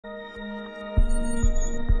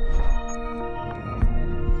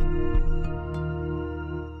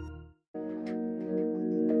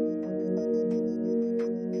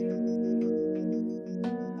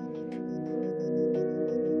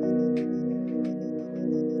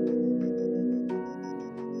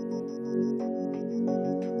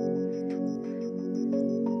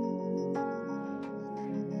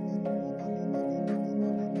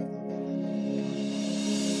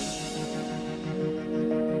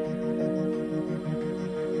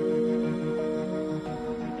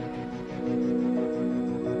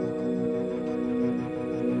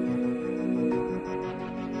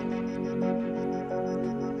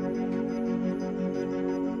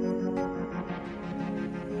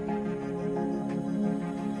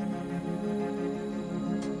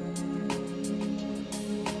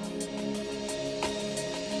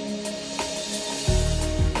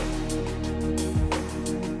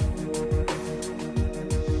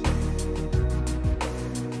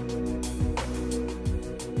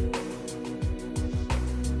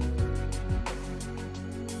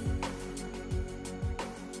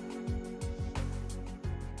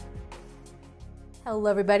Hello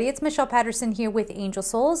everybody, it's Michelle Patterson here with Angel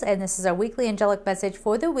Souls, and this is our weekly angelic message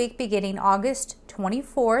for the week beginning August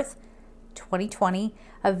 24th, 2020.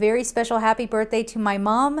 A very special happy birthday to my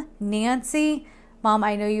mom, Nancy. Mom,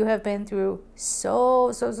 I know you have been through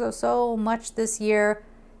so much this year,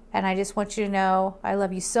 and I just want you to know I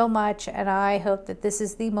love you so much, and I hope that this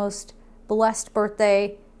is the most blessed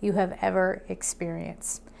birthday you have ever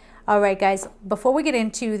experienced. All right, guys, before we get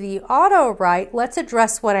into the auto write, let's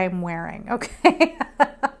address what I'm wearing, okay?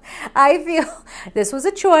 I feel this was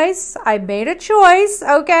a choice. I made a choice,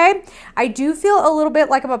 okay? I do feel a little bit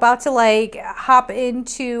like I'm about to hop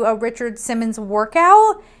into a Richard Simmons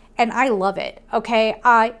workout, and I love it, okay?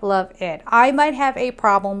 I love it. I might have a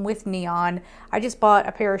problem with neon. I just bought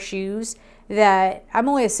a pair of shoes that I'm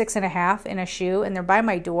only a 6.5 in a shoe, and they're by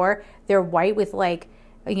my door. They're white with like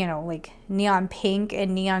neon pink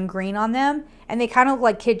and neon green on them, and they kind of look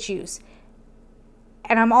like kid shoes.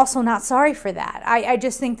 And I'm also not sorry for that. I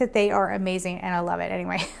just think that they are amazing, and I love it.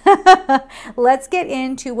 Anyway, let's get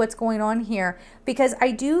into what's going on here, because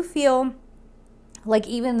I do feel like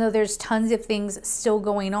even though there's tons of things still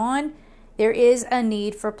going on, there is a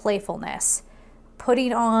need for playfulness.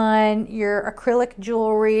 Putting on your acrylic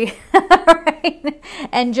jewelry, right?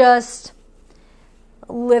 And just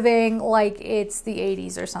living like it's the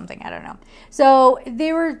 80s or something. I don't know. So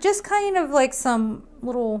they were just kind of like some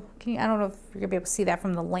little, I don't know if you're gonna be able to see that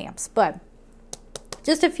from the lamps, but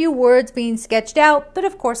just a few words being sketched out. But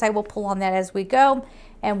of course I will pull on that as we go,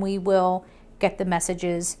 and we will get the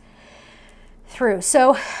messages through.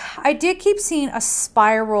 So I did keep seeing a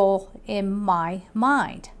spiral in my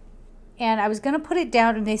mind, and I was gonna put it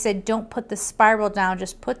down, and they said don't put the spiral down,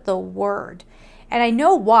 just put the word. And I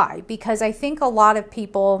know why, because I think a lot of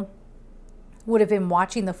people would have been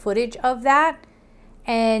watching the footage of that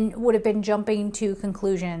and would have been jumping to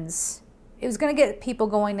conclusions. It was going to get people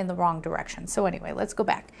going in the wrong direction. So anyway, let's go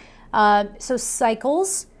back. So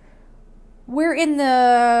cycles, we're in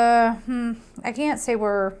the, I can't say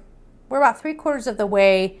we're about 3/4 of the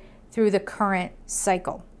way through the current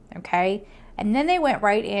cycle, okay? And then they went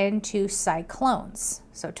right into cyclones,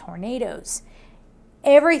 so tornadoes.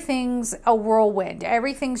 Everything's a whirlwind.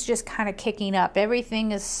 Everything's just kind of kicking up.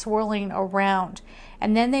 Everything is swirling around.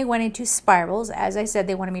 And then they went into spirals. As I said,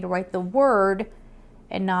 they wanted me to write the word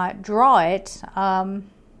and not draw it,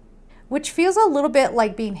 which feels a little bit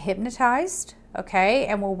like being hypnotized, okay?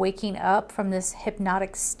 And we're waking up from this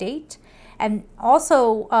hypnotic state. And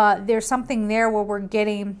also, there's something there where we're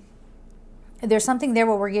getting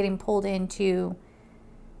pulled into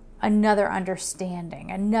another understanding,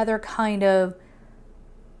 another kind of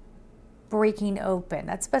breaking open.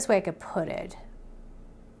 That's the best way I could put it.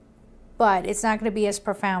 But it's not going to be as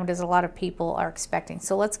profound as a lot of people are expecting.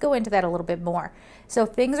 So let's go into that a little bit more. So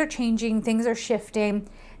things are changing, things are shifting.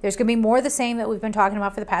 There's going to be more of the same that we've been talking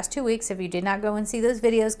about for the past 2 weeks. If you did not go and see those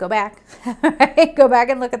videos, go back. Go back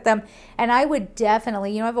and look at them. And I would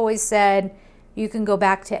definitely, I've always said you can go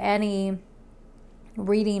back to any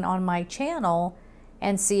reading on my channel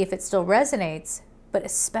and see if it still resonates. But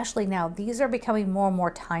especially now, these are becoming more and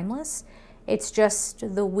more timeless. It's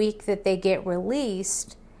just the week that they get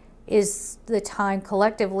released is the time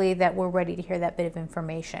collectively that we're ready to hear that bit of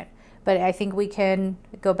information. But I think we can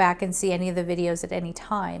go back and see any of the videos at any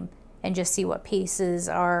time and just see what pieces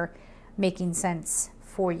are making sense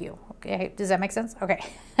for you. Okay, does that make sense? Okay.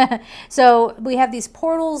 So we have these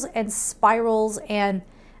portals and spirals and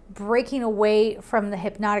breaking away from the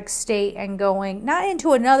hypnotic state and going not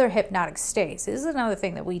into another hypnotic state. So this is another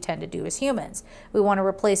thing that we tend to do as humans. We want to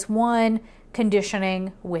replace one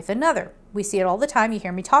conditioning with another. We see it all the time. You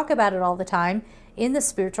hear me talk about it all the time in the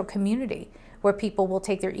spiritual community, where people will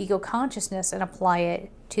take their ego consciousness and apply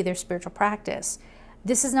it to their spiritual practice.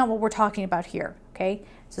 This is not what we're talking about here, okay?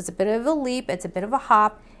 So it's a bit of a leap. It's a bit of a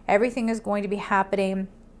hop. Everything is going to be happening.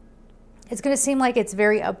 It's going to seem like it's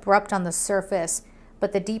very abrupt on the surface,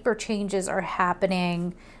 but the deeper changes are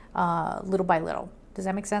happening little by little. Does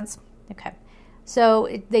that make sense? Okay.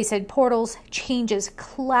 So they said portals, changes,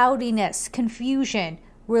 cloudiness, confusion,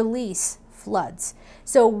 release, floods.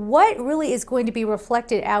 So what really is going to be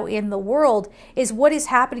reflected out in the world is what is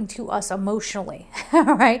happening to us emotionally,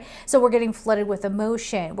 all right? So we're getting flooded with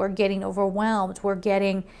emotion. We're getting overwhelmed. We're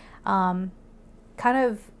getting we're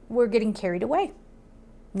getting carried away.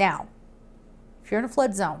 Now, if you're in a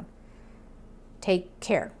flood zone, take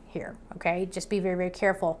care here, okay? Just be very, very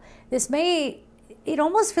careful. It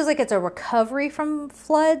almost feels like it's a recovery from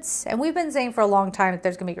floods. And we've been saying for a long time that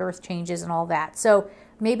there's going to be earth changes and all that. So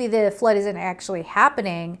maybe the flood isn't actually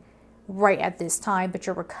happening right at this time, but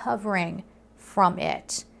you're recovering from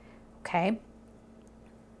it, okay?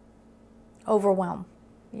 Overwhelm.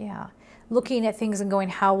 Yeah. looking at things and going,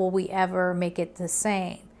 how will we ever make it the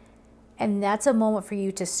same? And that's a moment for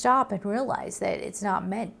you to stop and realize that it's not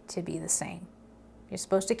meant to be the same. You're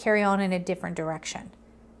supposed to carry on in a different direction,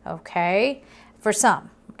 okay? For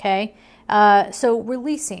some, okay? So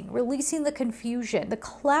releasing the confusion, the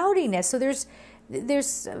cloudiness. So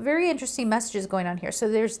there's very interesting messages going on here. So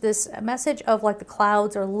there's this message of like the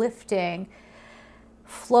clouds are lifting,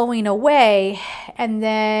 flowing away, and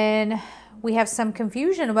then we have some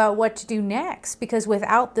confusion about what to do next, because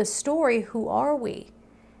without the story, who are we?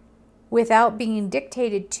 Without being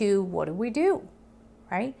dictated to, what do we do,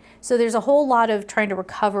 right? So there's a whole lot of trying to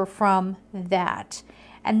recover from that.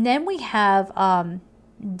 And then we have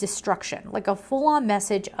destruction, like a full-on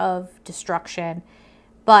message of destruction.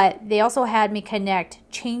 But they also had me connect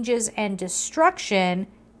changes and destruction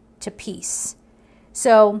to peace.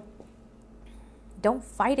 So don't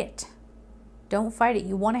fight it. Don't fight it.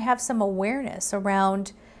 You want to have some awareness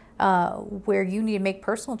around where you need to make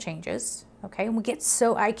personal changes. Okay, and we get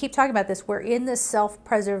so, I keep talking about this, we're in this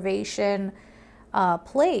self-preservation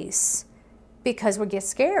place because we get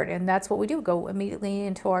scared, and that's what we do, go immediately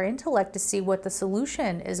into our intellect to see what the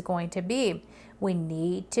solution is going to be. We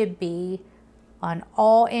need to be on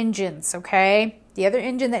all engines, okay? The other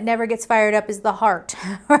engine that never gets fired up is the heart,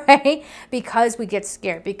 right? Because we get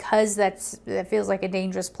scared, because that feels like a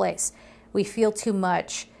dangerous place. We feel too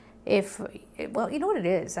much. Well, you know what it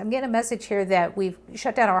is? I'm getting a message here that we've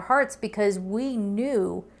shut down our hearts because we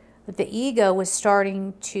knew that the ego was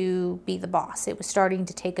starting to be the boss. It was starting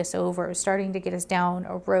to take us over. It was starting to get us down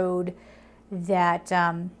a road that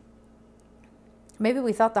maybe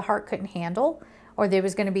we thought the heart couldn't handle, or there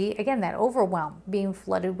was going to be, again, that overwhelm, being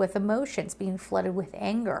flooded with emotions, being flooded with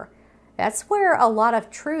anger. That's where a lot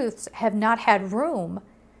of truths have not had room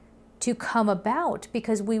to come about,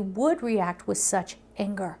 because we would react with such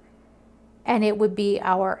anger. And it would be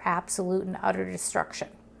our absolute and utter destruction.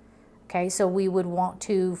 Okay, so we would want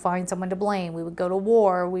to find someone to blame. We would go to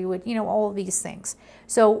war. We would, all of these things.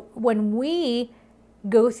 So when we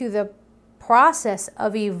go through the process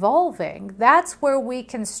of evolving, that's where we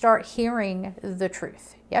can start hearing the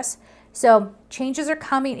truth. Yes? So changes are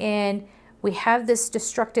coming in. We have this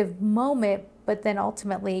destructive moment, but then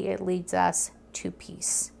ultimately it leads us to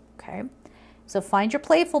peace. Okay? So find your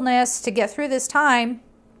playfulness to get through this time.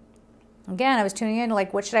 Again, I was tuning in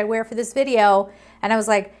like, what should I wear for this video? And I was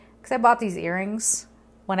like, because I bought these earrings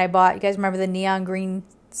when I bought, you guys remember the neon green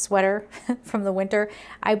sweater from the winter?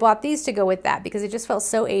 I bought these to go with that because it just felt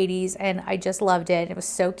so 80s and I just loved it. It was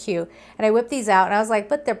so cute. And I whipped these out and I was like,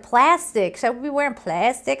 but they're plastic. Should I be wearing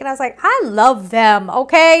plastic? And I was like, I love them,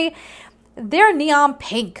 okay? They're neon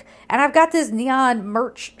pink. And I've got this neon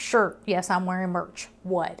merch shirt. Yes, I'm wearing merch.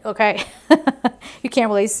 What? Okay. You can't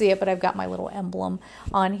really see it, but I've got my little emblem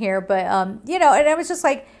on here. But, and I was just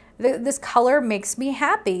like, this color makes me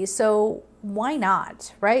happy. So why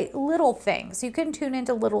not, right? Little things. You can tune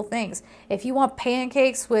into little things. If you want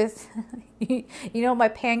pancakes with, my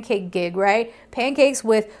pancake gig, right? Pancakes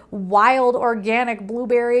with wild organic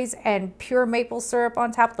blueberries and pure maple syrup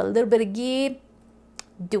on top with a little bit of ghee.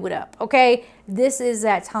 Do it up, okay? This is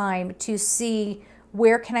that time to see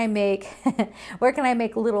where can I make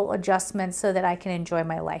little adjustments so that I can enjoy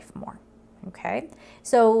my life more, okay?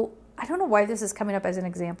 So I don't know why this is coming up as an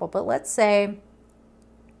example, but let's say,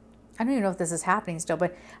 I don't even know if this is happening still,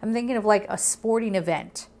 but I'm thinking of like a sporting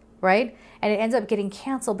event, right? And it ends up getting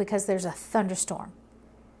canceled because there's a thunderstorm.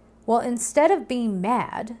 Well, instead of being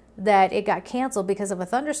mad that it got canceled because of a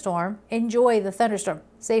thunderstorm, enjoy the thunderstorm.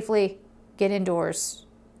 Safely get indoors.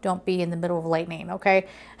 Don't be in the middle of lightning, okay?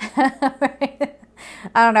 I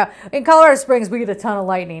don't know. In Colorado Springs, we get a ton of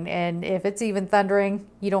lightning, and if it's even thundering,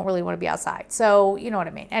 you don't really want to be outside. So, you know what I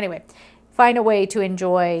mean. Anyway, find a way to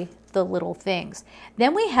enjoy the little things.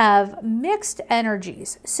 Then we have mixed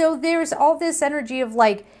energies. So there's all this energy of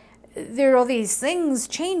like, there are all these things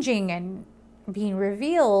changing and being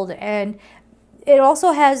revealed, and it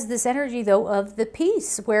also has this energy, though, of the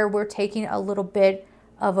peace, where we're taking a little bit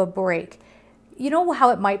of a break. You know how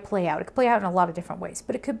it might play out. It could play out in a lot of different ways,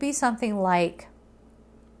 but it could be something like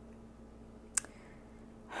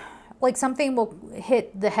something will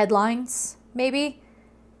hit the headlines, maybe.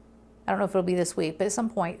 I don't know if it'll be this week, but at some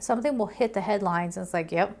point, something will hit the headlines, and it's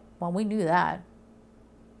like, yep, well, we knew that.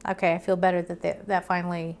 Okay, I feel better that that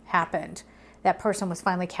finally happened. That person was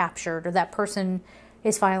finally captured, or that person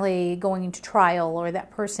is finally going into trial, or that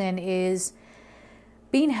person is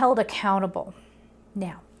being held accountable.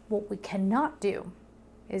 Now, what we cannot do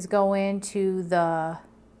is go into the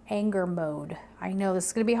anger mode. I know this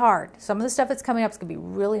is going to be hard. Some of the stuff that's coming up is going to be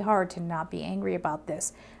really hard to not be angry about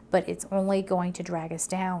this, but it's only going to drag us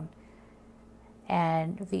down.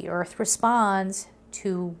 And the earth responds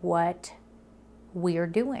to what we are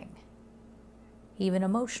doing, even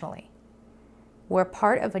emotionally. We're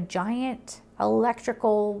part of a giant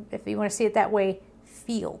electrical, if you want to see it that way,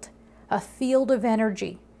 field, a field of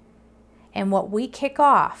energy. And what we kick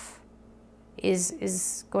off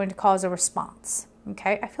is going to cause a response.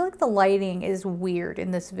 Okay, I feel like the lighting is weird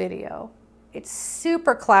in this video. It's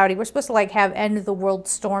super cloudy. We're supposed to like have end of the world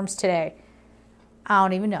storms today. I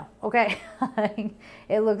don't even know. Okay,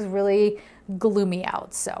 it looks really gloomy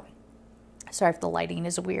out. So sorry if the lighting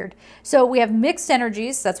is weird. So we have mixed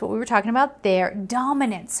energies. That's what we were talking about there.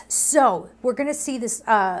 Dominance. So we're going to see this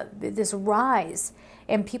this rise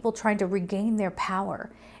in people trying to regain their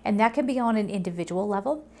power. And that can be on an individual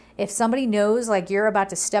level. If somebody knows like you're about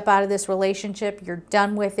to step out of this relationship, you're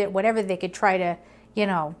done with it, whatever, they could try to, you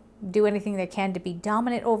know, do anything they can to be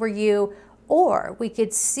dominant over you. Or we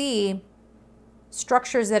could see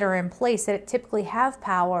structures that are in place that typically have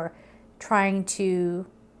power trying to,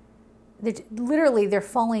 they're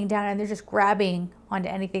falling down and they're just grabbing onto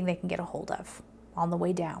anything they can get a hold of on the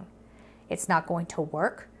way down. It's not going to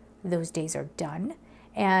work. Those days are done.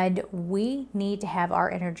 And we need to have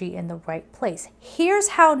our energy in the right place. Here's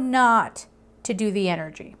how not to do the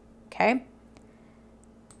energy, okay?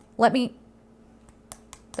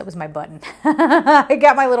 That was my button. I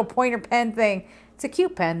got my little pointer pen thing. It's a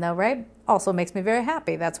cute pen though, right? Also makes me very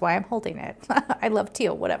happy. That's why I'm holding it. I love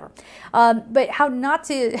teal, whatever. But how not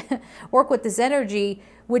to work with this energy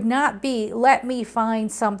would not be, let me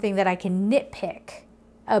find something that I can nitpick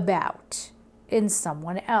about in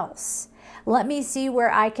someone else. Let me see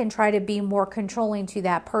where I can try to be more controlling to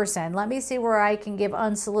that person. Let me see where I can give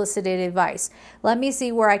unsolicited advice. Let me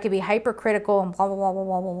see where I can be hypercritical and blah, blah, blah, blah,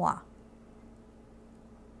 blah, blah, blah.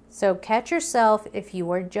 So catch yourself if you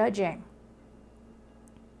are judging.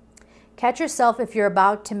 Catch yourself if you're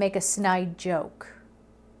about to make a snide joke.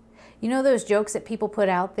 You know those jokes that people put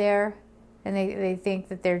out there and they think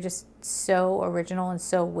that they're just so original and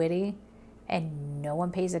so witty and no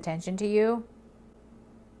one pays attention to you?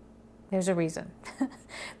 There's a reason.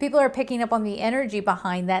 People are picking up on the energy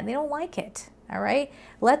behind that and they don't like it, all right?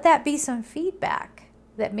 Let that be some feedback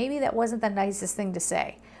that maybe that wasn't the nicest thing to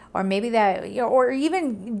say. Or maybe that, you know, or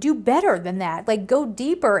even do better than that. Like go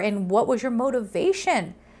deeper in what was your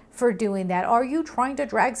motivation for doing that. Are you trying to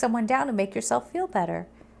drag someone down to make yourself feel better?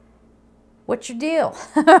 What's your deal?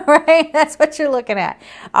 Right? That's what you're looking at.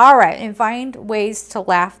 All right. And find ways to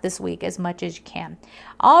laugh this week as much as you can.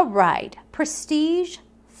 All right. Prestige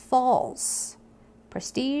falls.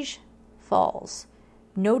 Prestige falls.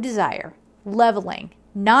 No desire. Leveling.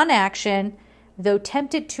 Non-action, though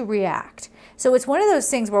tempted to react. So it's one of those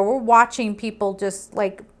things where we're watching people just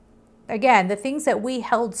like, again, the things that we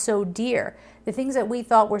held so dear, the things that we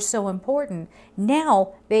thought were so important,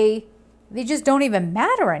 now they just don't even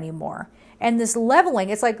matter anymore. And this leveling,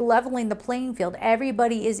 it's like leveling the playing field.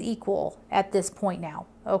 Everybody is equal at this point now,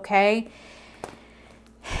 okay?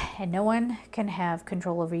 And no one can have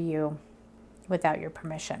control over you without your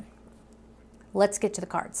permission. Let's get to the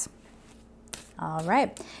cards. All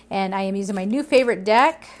right. And I am using my new favorite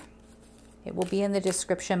deck. It will be in the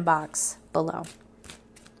description box below.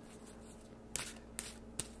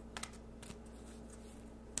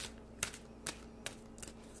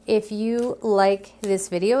 If you like this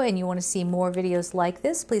video and you want to see more videos like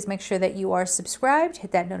this, please make sure that you are subscribed,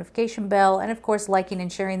 hit that notification bell, and of course, liking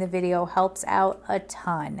and sharing the video helps out a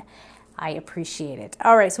ton. I appreciate it.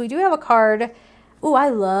 All right, so we do have a card. Ooh, I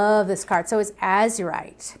love this card. So it's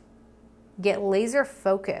Azurite. Get laser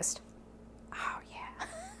focused. Oh, yeah.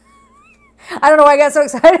 I don't know why I got so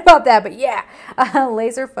excited about that, but yeah,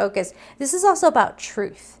 laser focused. This is also about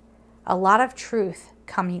truth. A lot of truth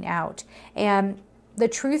coming out. And the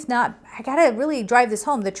truth not, I got to really drive this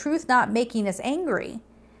home, the truth not making us angry.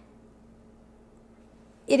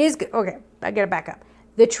 It is, okay, I got to back up.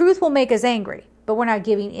 The truth will make us angry, but we're not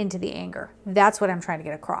giving into the anger. That's what I'm trying to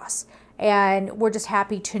get across. And we're just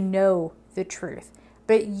happy to know the truth.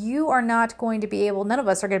 But you are not going to be able, none of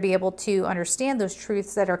us are going to be able to understand those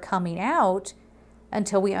truths that are coming out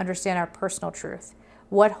until we understand our personal truth.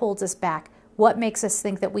 What holds us back? What makes us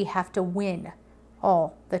think that we have to win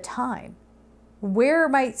all the time? Where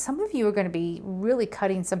might, some of you are going to be really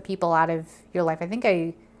cutting some people out of your life. I think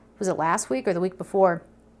was it last week or the week before,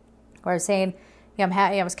 where I was saying,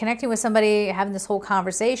 I was connecting with somebody, having this whole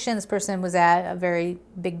conversation. This person was at a very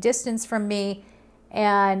big distance from me.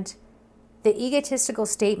 And the egotistical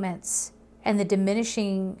statements and the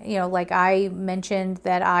diminishing, like I mentioned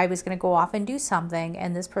that I was going to go off and do something.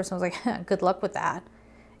 And this person was like, good luck with that.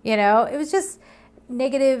 It was just,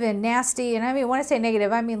 negative and nasty. And I mean, when I say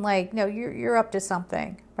negative, I mean like, no, you're up to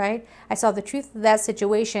something, right? I saw the truth of that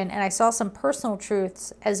situation, and I saw some personal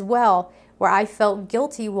truths as well, where I felt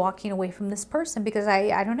guilty walking away from this person because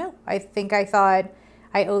I don't know. I think I thought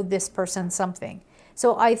I owed this person something.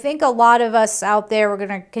 So I think a lot of us out there, we're going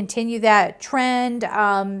to continue that trend.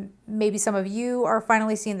 Maybe some of you are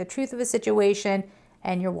finally seeing the truth of a situation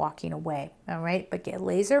and you're walking away, all right? But get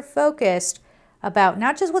laser focused about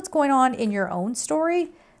not just what's going on in your own story,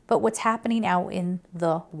 but what's happening out in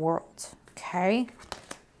the world, okay?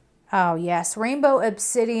 Oh, yes. Rainbow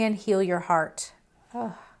Obsidian, heal your heart.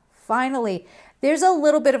 Oh, finally, there's a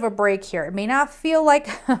little bit of a break here. It may not feel like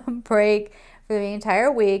a break for the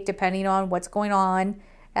entire week, depending on what's going on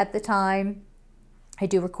at the time. I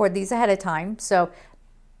do record these ahead of time. So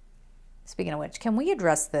speaking of which, can we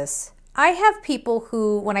address this? I have people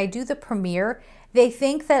who, when I do the premiere, they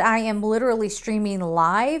think that I am literally streaming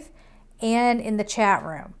live and in the chat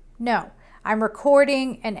room. No, I'm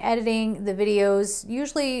recording and editing the videos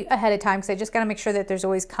usually ahead of time because I just got to make sure that there's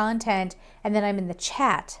always content, and then I'm in the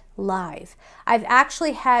chat live. I've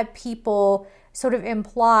actually had people sort of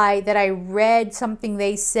imply that I read something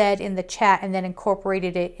they said in the chat and then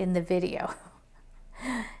incorporated it in the video.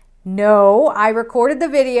 No, I recorded the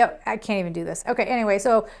video. I can't even do this. Okay, anyway,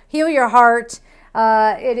 so heal your heart.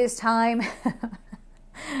 It is time.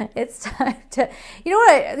 It's time to, you know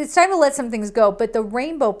what? It's time to let some things go. But the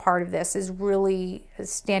rainbow part of this is really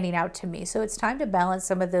standing out to me. So it's time to balance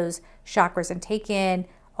some of those chakras and take in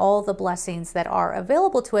all the blessings that are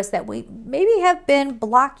available to us that we maybe have been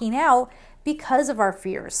blocking out because of our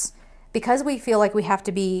fears, because we feel like we have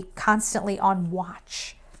to be constantly on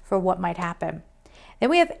watch for what might happen. Then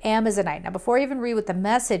we have Amazonite. Now, before I even read what the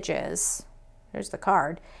message is, there's the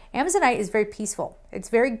card. Amazonite is very peaceful. It's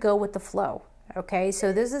very go with the flow. Okay,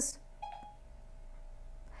 so this is,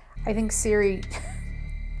 I think Siri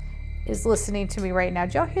is listening to me right now.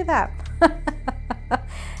 Did y'all hear that?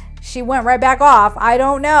 She went right back off. I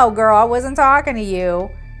don't know, girl. I wasn't talking to you.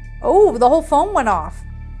 Oh, the whole phone went off.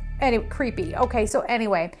 Anyway, creepy. Okay, so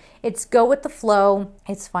anyway, it's go with the flow.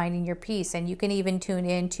 It's finding your peace. And you can even tune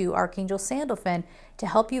in to Archangel Sandalphon to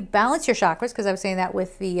help you balance your chakras, because I was saying that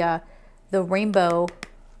with the rainbow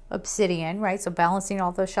obsidian, right? So balancing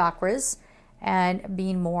all those chakras and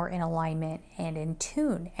being more in alignment and in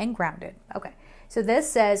tune and grounded. Okay, so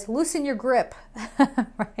this says loosen your grip,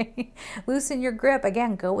 right? Loosen your grip.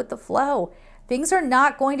 Again, go with the flow. Things are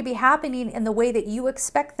not going to be happening in the way that you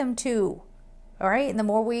expect them to. All right, and the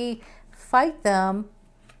more we fight them,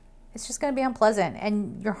 it's just going to be unpleasant.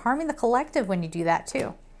 And you're harming the collective when you do that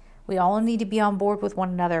too. We all need to be on board with one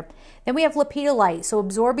another. Then we have lepidolite, so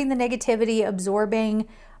absorbing the negativity, absorbing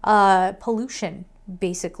pollution,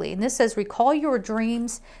 basically. And this says recall your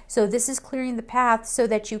dreams. So this is clearing the path so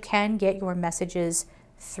that you can get your messages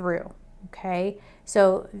through. Okay,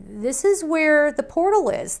 so this is where the portal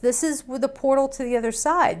is. This is where the portal to the other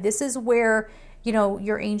side. This is where, you know,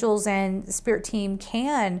 your angels and the spirit team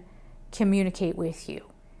can communicate with you,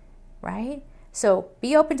 right? So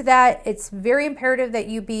be open to that. It's very imperative that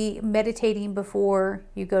you be meditating before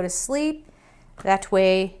you go to sleep. That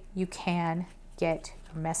way you can get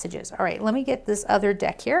your messages. All right, let me get this other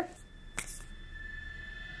deck here.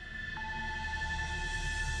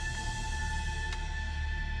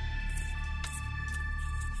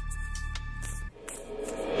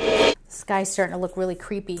 The sky's starting to look really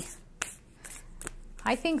creepy.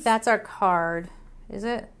 I think that's our card. Is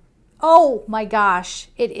it? Oh my gosh,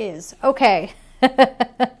 it is. Okay.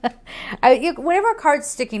 Whenever a card's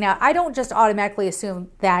sticking out, I don't just automatically assume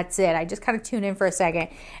that's it. I just kind of tune in for a second.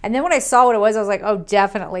 And then when I saw what it was, I was like, oh,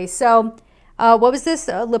 definitely. So what was this?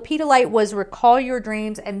 Lepidolite was recall your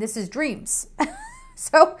dreams, and this is dreams.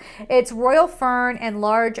 So it's royal fern and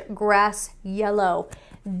large grass yellow.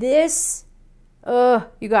 This,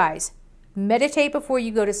 you guys, meditate before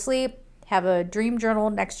you go to sleep. Have a dream journal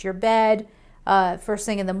next to your bed. First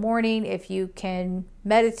thing in the morning, if you can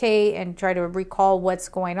meditate and try to recall what's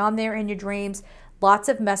going on there in your dreams. Lots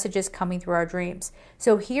of messages coming through our dreams.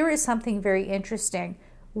 So here is something very interesting.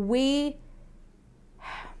 We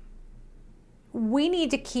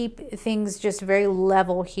need to keep things just very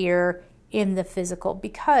level here in the physical,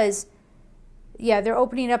 because yeah, they're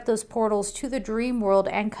opening up those portals to the dream world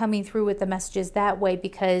and coming through with the messages that way,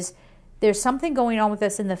 because there's something going on with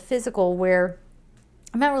us in the physical where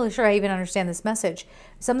I'm not really sure I even understand this message.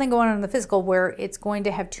 Something going on in the physical where it's going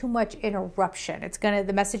to have too much interruption.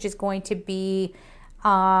 The message is going to be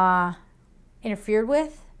interfered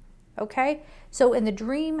with. Okay, So in the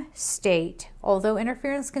dream state, although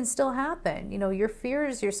interference can still happen, your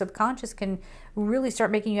fears, your subconscious can really start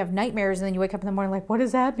making you have nightmares, and then you wake up in the morning like, what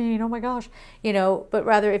does that mean? Oh my gosh. But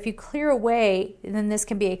rather if you clear away, then this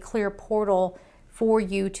can be a clear portal for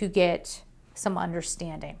you to get some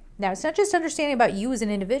understanding. Now, it's not just understanding about you as an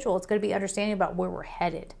individual, it's going to be understanding about where we're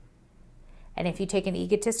headed. And if you take an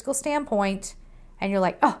egotistical standpoint and you're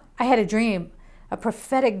like, oh, I had a dream, a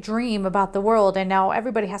prophetic dream about the world, and now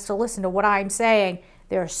everybody has to listen to what I'm saying.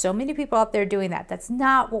 There are so many people out there doing that. That's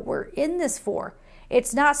not what we're in this for.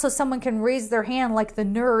 It's not so someone can raise their hand like the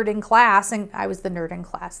nerd in class, and I was the nerd in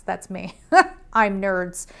class. That's me. I'm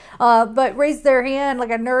nerds. But raise their hand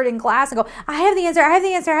like a nerd in class and go, I have the answer, I have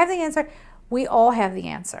the answer, I have the answer. We all have the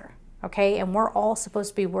answer, okay? And we're all supposed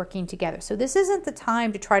to be working together. So this isn't the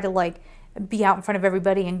time to try to be out in front of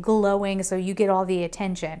everybody and glowing so you get all the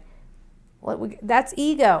attention. That's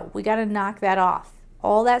ego. We got to knock that off.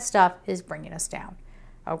 All that stuff is bringing us down,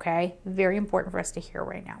 okay? Very important for us to hear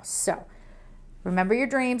right now. So remember your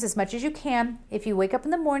dreams as much as you can. If you wake up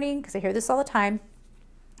in the morning, because I hear this all the time,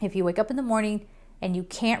 if you wake up in the morning and you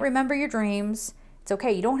can't remember your dreams, it's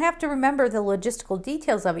okay. You don't have to remember the logistical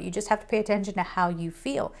details of it. You just have to pay attention to how you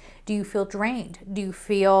feel. Do you feel drained? Do you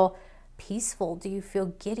feel peaceful? Do you feel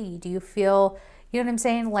giddy? Do you feel, you know what I'm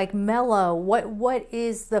saying, like mellow? What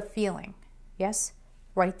is the feeling? Yes?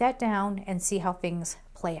 Write that down and see how things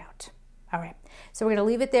play out. All right. So we're going to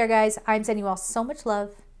leave it there, guys. I'm sending you all so much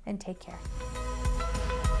love, and take care.